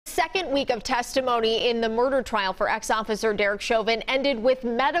Second week of testimony in the murder trial for ex-officer Derek Chauvin ended with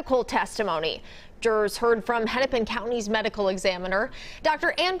medical testimony. Jurors heard from Hennepin County's medical examiner.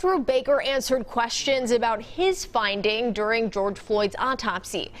 Dr. Andrew Baker answered questions about his finding during George Floyd's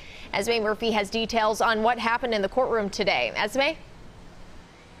autopsy. Esme Murphy has details on what happened in the courtroom today. Esme?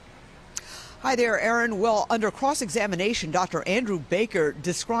 Hi there, Aaron. Well, under cross-examination, Dr. Andrew Baker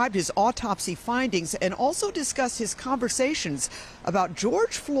described his autopsy findings and also discussed his conversations about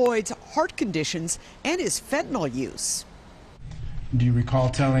George Floyd's heart conditions and his fentanyl use. Do you recall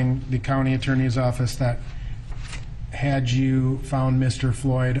telling the county attorney's office that had you found Mr.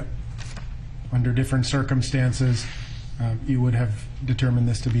 Floyd under different circumstances, you would have determined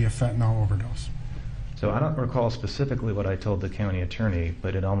this to be a fentanyl overdose? So I don't recall specifically what I told the county attorney,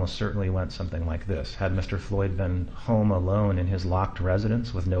 but it almost certainly went something like this. Had Mr. Floyd been home alone in his locked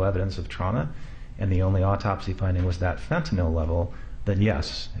residence with no evidence of trauma, and the only autopsy finding was that fentanyl level, then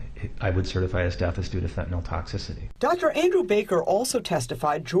yes, I would certify his death as due to fentanyl toxicity. Dr. Andrew Baker also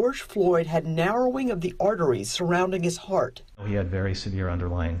testified George Floyd had narrowing of the arteries surrounding his heart. He had very severe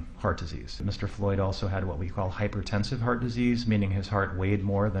underlying heart disease. Mr. Floyd also had what we call hypertensive heart disease, meaning his heart weighed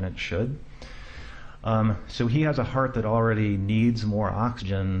more than it should. So he has a heart that already needs more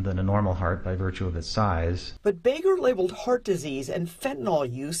oxygen than a normal heart by virtue of its size. But Baker labeled heart disease and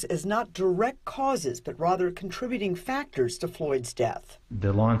fentanyl use as not direct causes, but rather contributing factors to Floyd's death.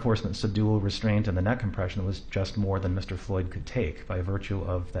 The law enforcement subdual restraint and the neck compression was just more than Mr. Floyd could take by virtue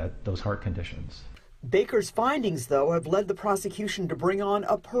of those heart conditions. Baker's findings, though, have led the prosecution to bring on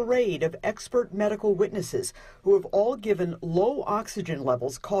a parade of expert medical witnesses who have all given low oxygen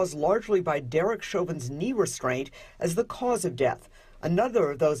levels caused largely by Derek Chauvin's knee restraint as the cause of death.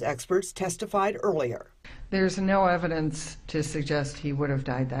 Another of those experts testified earlier. There's no evidence to suggest he would have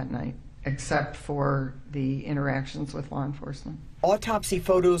died that night, except for the interactions with law enforcement. Autopsy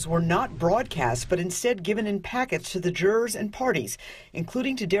photos were not broadcast, but instead given in packets to the jurors and parties,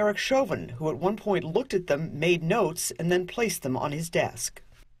 including to Derek Chauvin, who at one point looked at them, made notes, and then placed them on his desk.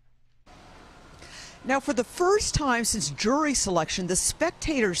 Now, for the first time since jury selection, the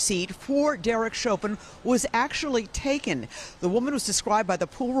spectator seat for Derek Chauvin was actually taken. The woman was described by the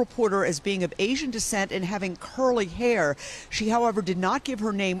pool reporter as being of Asian descent and having curly hair. She, however, did not give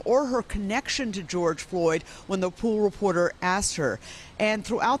her name or her connection to George Floyd when the pool reporter asked her. And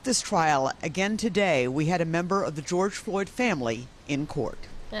throughout this trial, again today, we had a member of the George Floyd family in court.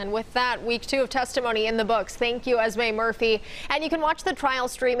 And with that, week 2 of testimony in the books. Thank you, Esme Murphy. And you can watch the trial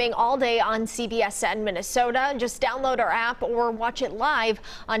streaming all day on CBSN Minnesota. Just download our app or watch it live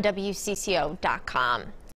on WCCO.com.